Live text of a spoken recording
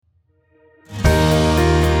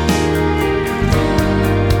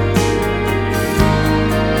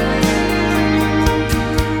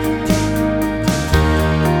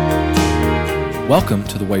Welcome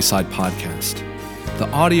to the Wayside Podcast. The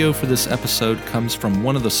audio for this episode comes from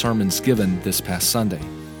one of the sermons given this past Sunday.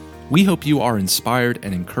 We hope you are inspired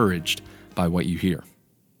and encouraged by what you hear.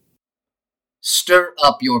 Stir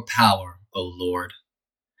up your power, O Lord,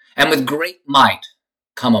 and with great might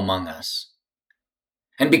come among us.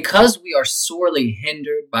 And because we are sorely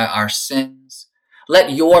hindered by our sins,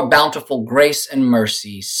 let your bountiful grace and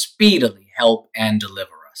mercy speedily help and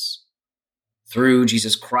deliver us. Through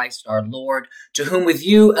Jesus Christ our Lord, to whom with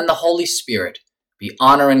you and the Holy Spirit be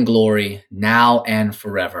honor and glory now and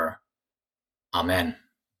forever. Amen.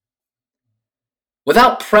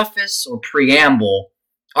 Without preface or preamble,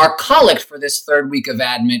 our collect for this third week of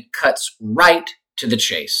Advent cuts right to the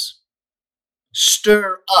chase.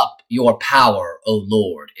 Stir up your power, O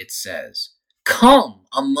Lord, it says. Come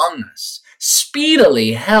among us,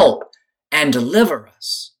 speedily help and deliver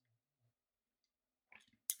us.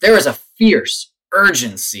 There is a fierce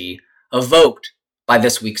urgency evoked by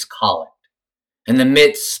this week's collect. In the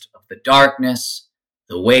midst of the darkness,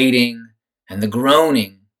 the waiting, and the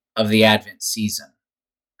groaning of the Advent season,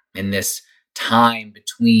 in this time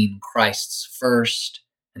between Christ's first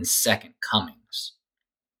and second comings.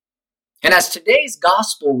 And as today's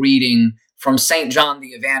gospel reading from St. John the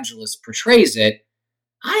Evangelist portrays it,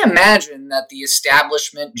 I imagine that the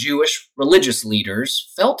establishment Jewish religious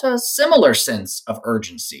leaders felt a similar sense of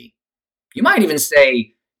urgency. You might even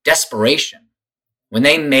say desperation, when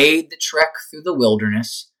they made the trek through the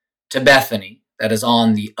wilderness to Bethany, that is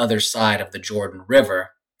on the other side of the Jordan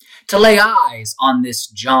River, to lay eyes on this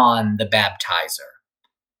John the Baptizer,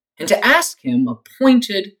 and to ask him a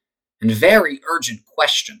pointed and very urgent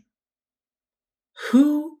question.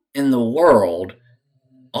 Who in the world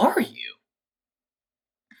are you?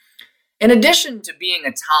 In addition to being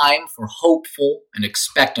a time for hopeful and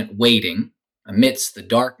expectant waiting amidst the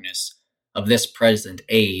darkness of this present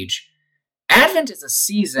age, Advent is a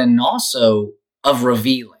season also of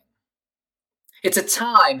revealing. It's a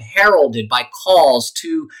time heralded by calls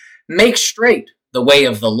to make straight the way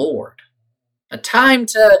of the Lord, a time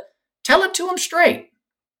to tell it to him straight,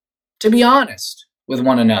 to be honest with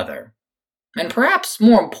one another, and perhaps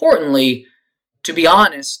more importantly, to be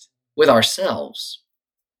honest with ourselves.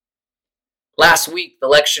 Last week, the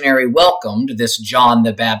lectionary welcomed this John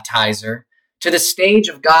the Baptizer to the stage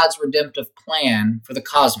of God's redemptive plan for the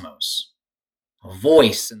cosmos. A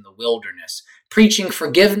voice in the wilderness, preaching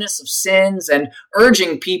forgiveness of sins and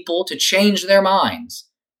urging people to change their minds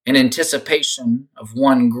in anticipation of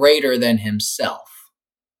one greater than himself.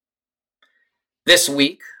 This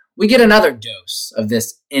week, we get another dose of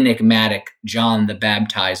this enigmatic John the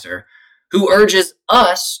Baptizer, who urges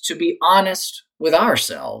us to be honest with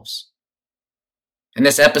ourselves. In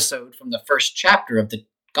this episode from the first chapter of the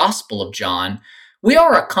Gospel of John, we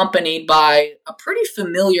are accompanied by a pretty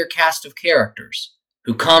familiar cast of characters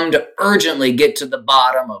who come to urgently get to the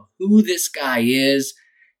bottom of who this guy is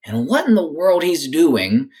and what in the world he's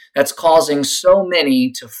doing that's causing so many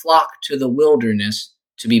to flock to the wilderness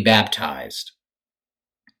to be baptized.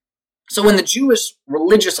 So when the Jewish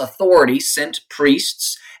religious authority sent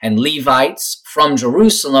priests and Levites from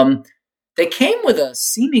Jerusalem, they came with a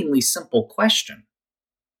seemingly simple question.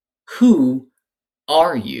 Who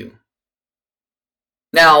are you?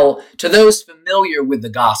 Now, to those familiar with the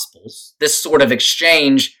Gospels, this sort of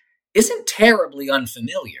exchange isn't terribly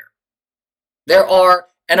unfamiliar. There are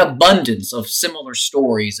an abundance of similar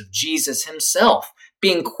stories of Jesus himself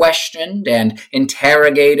being questioned and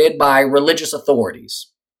interrogated by religious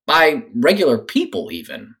authorities, by regular people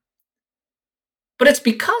even. But it's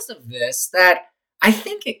because of this that I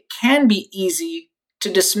think it can be easy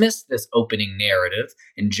to dismiss this opening narrative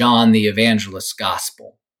in John the Evangelist's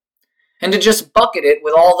Gospel, and to just bucket it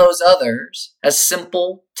with all those others as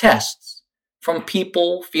simple tests from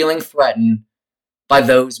people feeling threatened by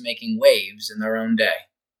those making waves in their own day.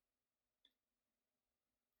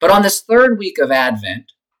 But on this third week of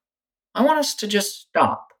Advent, I want us to just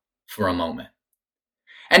stop for a moment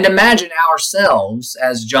and imagine ourselves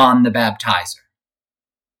as John the Baptizer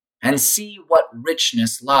and see what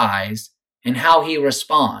richness lies in how he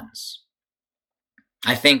responds.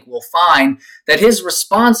 I think we'll find that his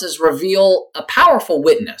responses reveal a powerful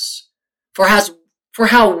witness for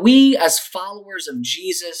how we as followers of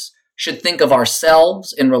Jesus should think of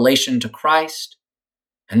ourselves in relation to Christ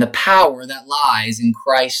and the power that lies in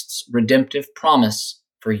Christ's redemptive promise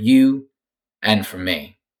for you and for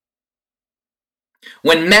me.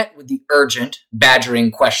 When met with the urgent, badgering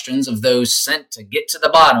questions of those sent to get to the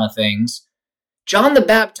bottom of things, John the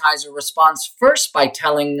Baptizer responds first by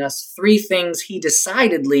telling us three things he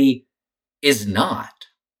decidedly is not.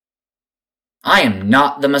 I am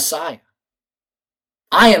not the Messiah.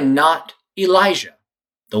 I am not Elijah,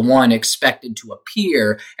 the one expected to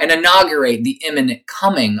appear and inaugurate the imminent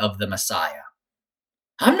coming of the Messiah.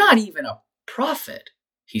 I'm not even a prophet,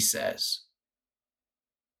 he says.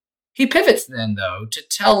 He pivots then, though, to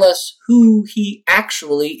tell us who he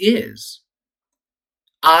actually is.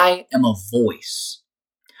 I am a voice.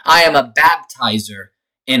 I am a baptizer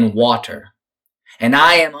in water, and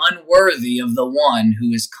I am unworthy of the one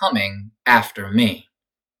who is coming after me.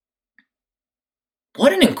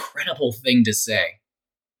 What an incredible thing to say.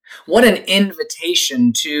 What an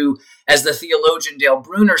invitation to, as the theologian Dale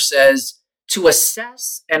Bruner says, to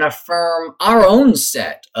assess and affirm our own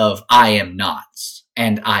set of I am nots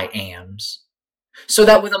and I ams, so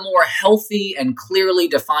that with a more healthy and clearly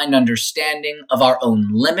defined understanding of our own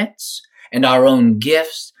limits and our own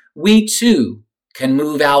gifts, we too can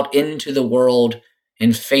move out into the world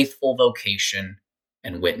in faithful vocation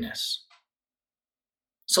and witness.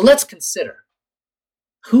 So let's consider,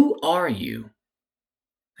 who are you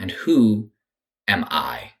and who am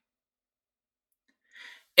I?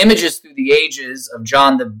 Images through the ages of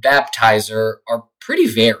John the Baptizer are pretty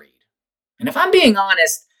varied. And if I'm being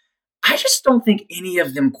honest, I just don't think any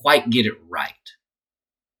of them quite get it right.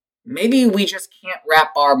 Maybe we just can't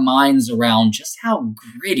wrap our minds around just how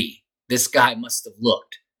gritty this guy must have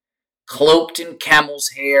looked, cloaked in camel's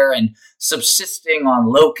hair and subsisting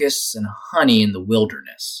on locusts and honey in the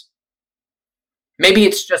wilderness. Maybe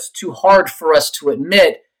it's just too hard for us to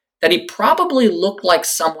admit that he probably looked like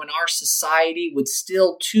someone our society would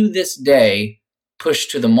still to this day push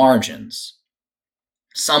to the margins.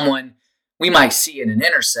 Someone we might see in an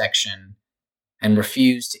intersection and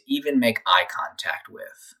refuse to even make eye contact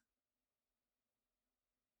with.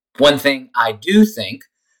 One thing I do think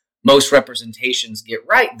most representations get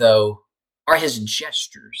right, though, are his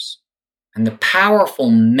gestures and the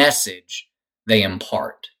powerful message they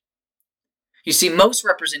impart. You see, most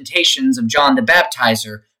representations of John the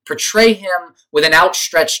Baptizer portray him with an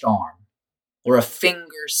outstretched arm or a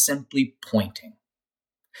finger simply pointing,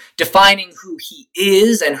 defining who he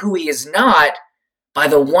is and who he is not by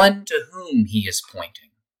the one to whom he is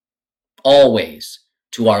pointing, always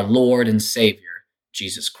to our Lord and Savior,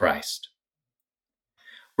 Jesus Christ.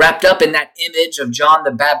 Wrapped up in that image of John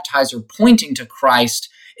the Baptizer pointing to Christ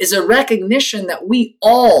is a recognition that we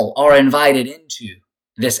all are invited into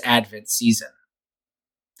this Advent season.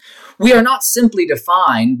 We are not simply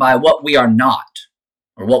defined by what we are not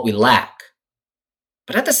or what we lack.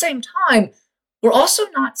 But at the same time, we're also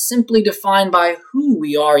not simply defined by who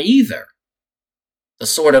we are either. The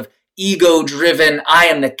sort of ego-driven, I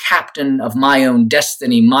am the captain of my own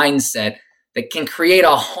destiny mindset that can create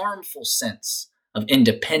a harmful sense of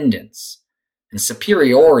independence and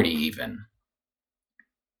superiority even.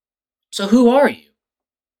 So who are you?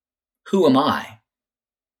 Who am I?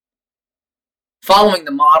 Following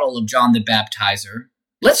the model of John the Baptizer,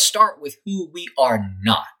 let's start with who we are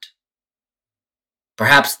not.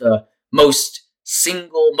 Perhaps the most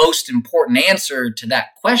important answer to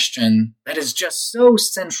that question that is just so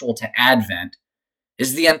central to Advent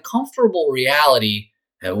is the uncomfortable reality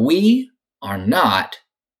that we are not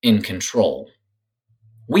in control.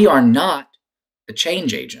 We are not the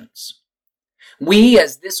change agents. We,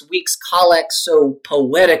 as this week's collect so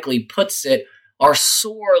poetically puts it, are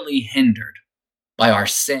sorely hindered by our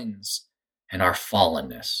sins and our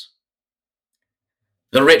fallenness.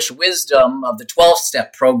 The rich wisdom of the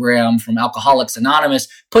 12-step program from Alcoholics Anonymous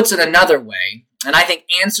puts it another way, and I think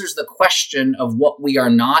answers the question of what we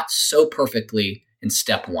are not so perfectly in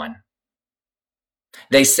step 1.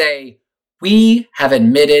 They say, we have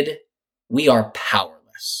admitted we are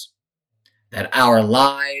powerless, that our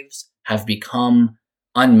lives have become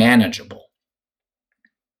unmanageable.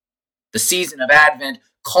 The season of Advent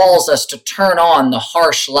calls us to turn on the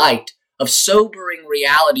harsh light of sobering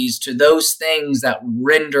realities to those things that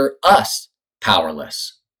render us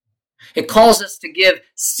powerless. It calls us to give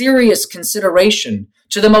serious consideration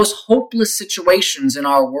to the most hopeless situations in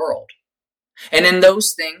our world. And in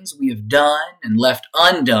those things we have done and left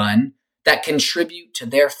undone that contribute to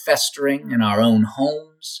their festering in our own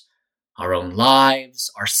homes, our own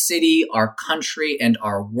lives, our city, our country, and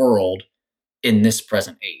our world in this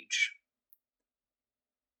present age.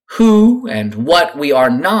 Who and what we are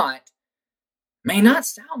not may not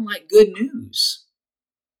sound like good news.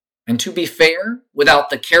 And to be fair, without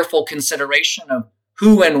the careful consideration of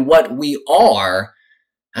who and what we are,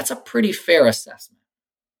 that's a pretty fair assessment.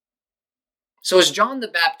 So as John the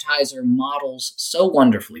Baptizer models so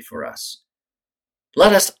wonderfully for us,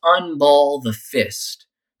 let us unball the fist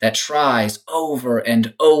that tries over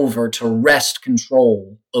and over to wrest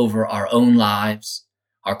control over our own lives,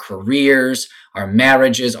 our careers, our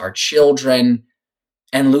marriages, our children,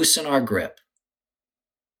 and loosen our grip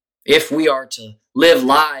If we are to live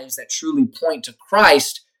lives that truly point to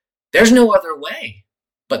Christ, there's no other way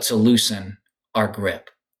but to loosen our grip.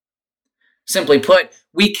 Simply put,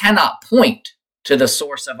 we cannot point to the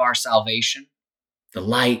source of our salvation, the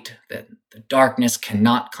light that the darkness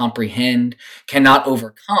cannot comprehend, cannot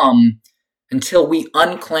overcome, until we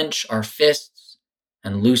unclench our fists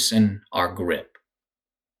and loosen our grip.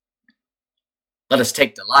 Let us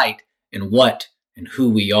take delight in what and who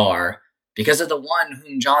we are, because of the one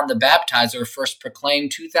whom John the Baptizer first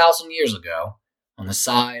proclaimed 2,000 years ago on the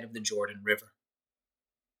side of the Jordan River.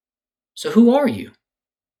 So who are you?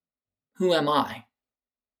 Who am I?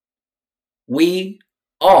 We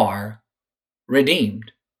are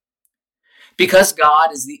redeemed. Because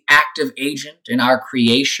God is the active agent in our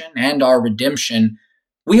creation and our redemption,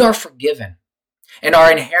 we are forgiven and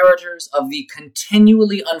are inheritors of the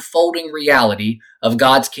continually unfolding reality of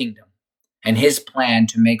God's kingdom and his plan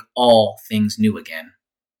to make all things new again.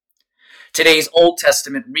 Today's Old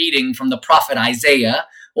Testament reading from the prophet Isaiah,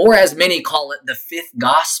 or as many call it, the fifth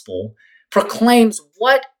gospel, proclaims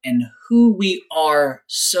what and who we are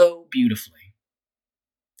so beautifully.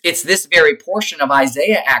 It's this very portion of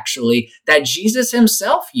Isaiah, actually, that Jesus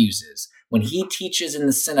himself uses when he teaches in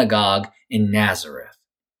the synagogue in Nazareth.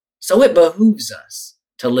 So it behooves us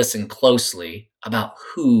to listen closely about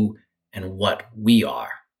who and what we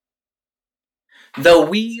are. Though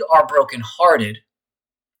we are brokenhearted,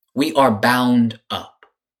 we are bound up.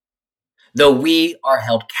 Though we are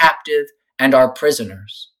held captive and are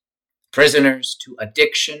prisoners to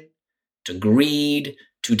addiction, to greed,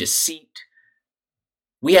 to deceit,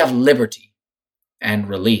 we have liberty and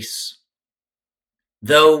release.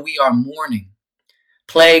 Though we are mourning,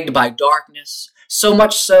 plagued by darkness, so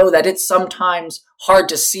much so that it's sometimes hard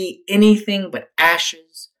to see anything but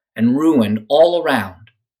ashes and ruin all around,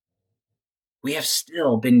 we have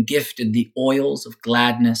still been gifted the oils of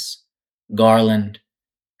gladness, garland,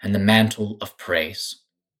 and the mantle of praise.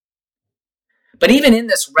 But even in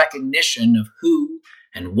this recognition of who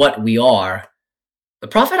and what we are, the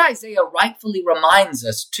prophet Isaiah rightfully reminds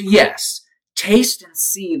us to, yes, taste and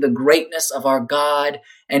see the greatness of our God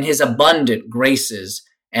and his abundant graces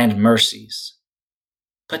and mercies,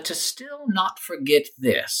 but to still not forget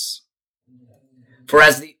this. For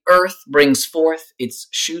as the earth brings forth its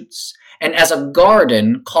shoots, and as a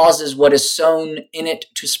garden causes what is sown in it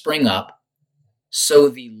to spring up, so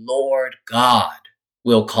the Lord God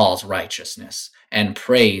will cause righteousness and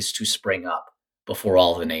praise to spring up before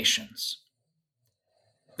all the nations.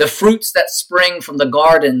 The fruits that spring from the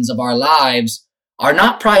gardens of our lives are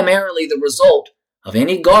not primarily the result of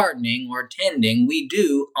any gardening or tending we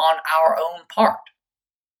do on our own part.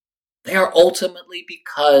 They are ultimately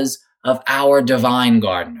because of our divine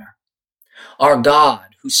gardener, our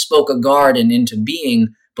God who spoke a garden into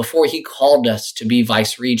being before he called us to be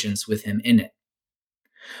vice-regents with him in it.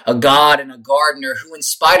 A God and a gardener who, in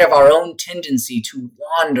spite of our own tendency to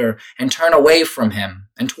wander and turn away from him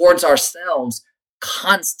and towards ourselves,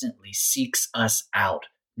 constantly seeks us out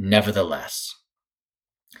nevertheless.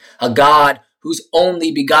 A God whose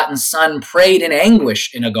only begotten Son prayed in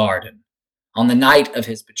anguish in a garden on the night of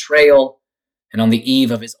his betrayal and on the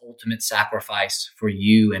eve of his ultimate sacrifice for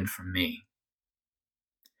you and for me.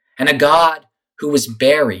 And a God who was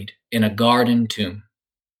buried in a garden tomb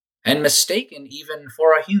and mistaken even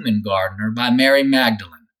for a human gardener by Mary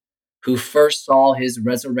Magdalene, who first saw his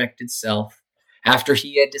resurrected self after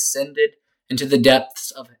he had descended into the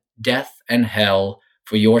depths of death and hell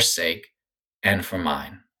for your sake and for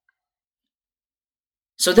mine.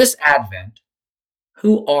 So this Advent,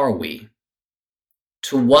 who are we?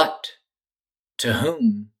 To what, to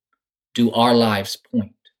whom do our lives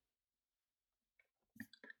point?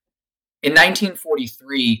 In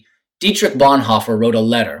 1943, Dietrich Bonhoeffer wrote a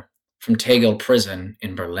letter from Tegel prison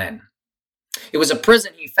in Berlin. It was a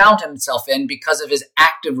prison he found himself in because of his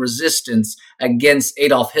active resistance against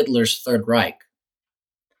Adolf Hitler's Third Reich.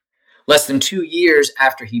 Less than 2 years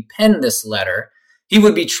after he penned this letter, he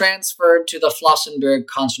would be transferred to the Flossenburg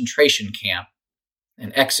concentration camp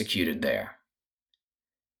and executed there.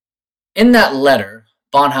 In that letter,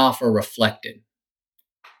 Bonhoeffer reflected,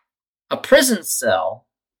 "A prison cell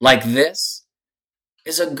like this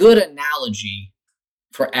is a good analogy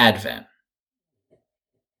for Advent.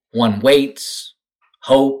 One waits,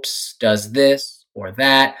 hopes, does this or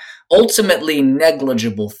that, ultimately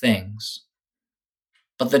negligible things.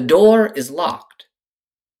 But the door is locked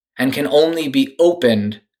and can only be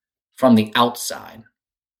opened from the outside.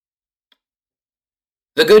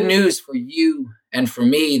 The good news for you and for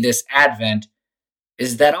me this Advent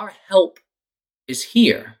is that our help is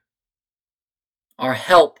here. Our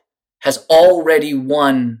help has already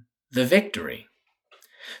won the victory.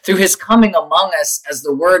 Through his coming among us as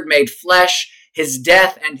the Word made flesh, his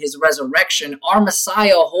death and his resurrection, our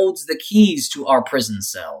Messiah holds the keys to our prison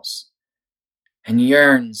cells and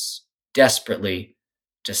yearns desperately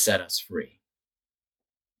to set us free.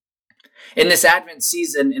 In this Advent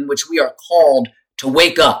season in which we are called to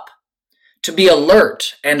wake up, to be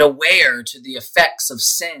alert and aware to the effects of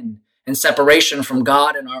sin and separation from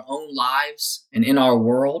God in our own lives and in our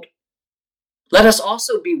world, let us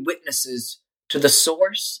also be witnesses to the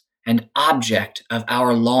source and object of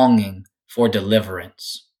our longing for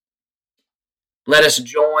deliverance. Let us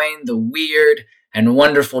join the weird and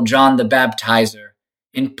wonderful John the Baptizer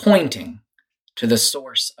in pointing to the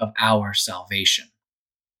source of our salvation.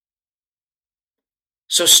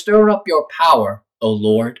 So stir up your power, O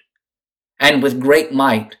Lord, and with great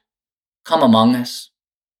might come among us.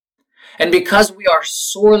 And because we are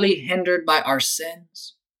sorely hindered by our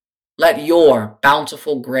sins, let your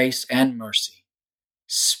bountiful grace and mercy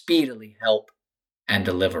speedily help and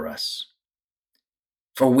deliver us.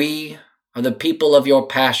 For we are the people of your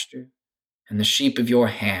pasture and the sheep of your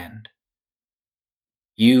hand.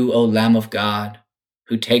 You, O Lamb of God,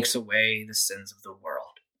 who takes away the sins of the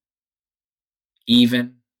world,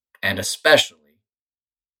 even and especially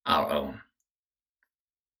our own.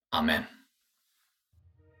 Amen.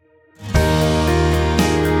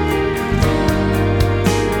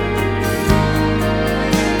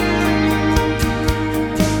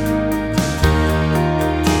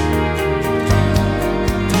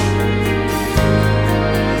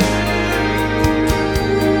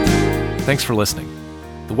 Thanks for listening.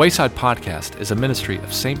 The Wayside Podcast is a ministry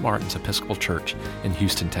of St. Martin's Episcopal Church in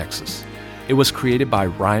Houston, Texas. It was created by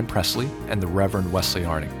Ryan Presley and the Reverend Wesley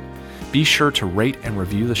Harding. Be sure to rate and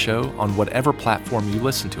review the show on whatever platform you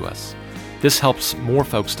listen to us. This helps more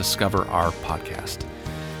folks discover our podcast.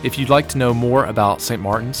 If you'd like to know more about St.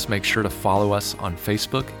 Martin's, make sure to follow us on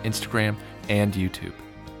Facebook, Instagram, and YouTube.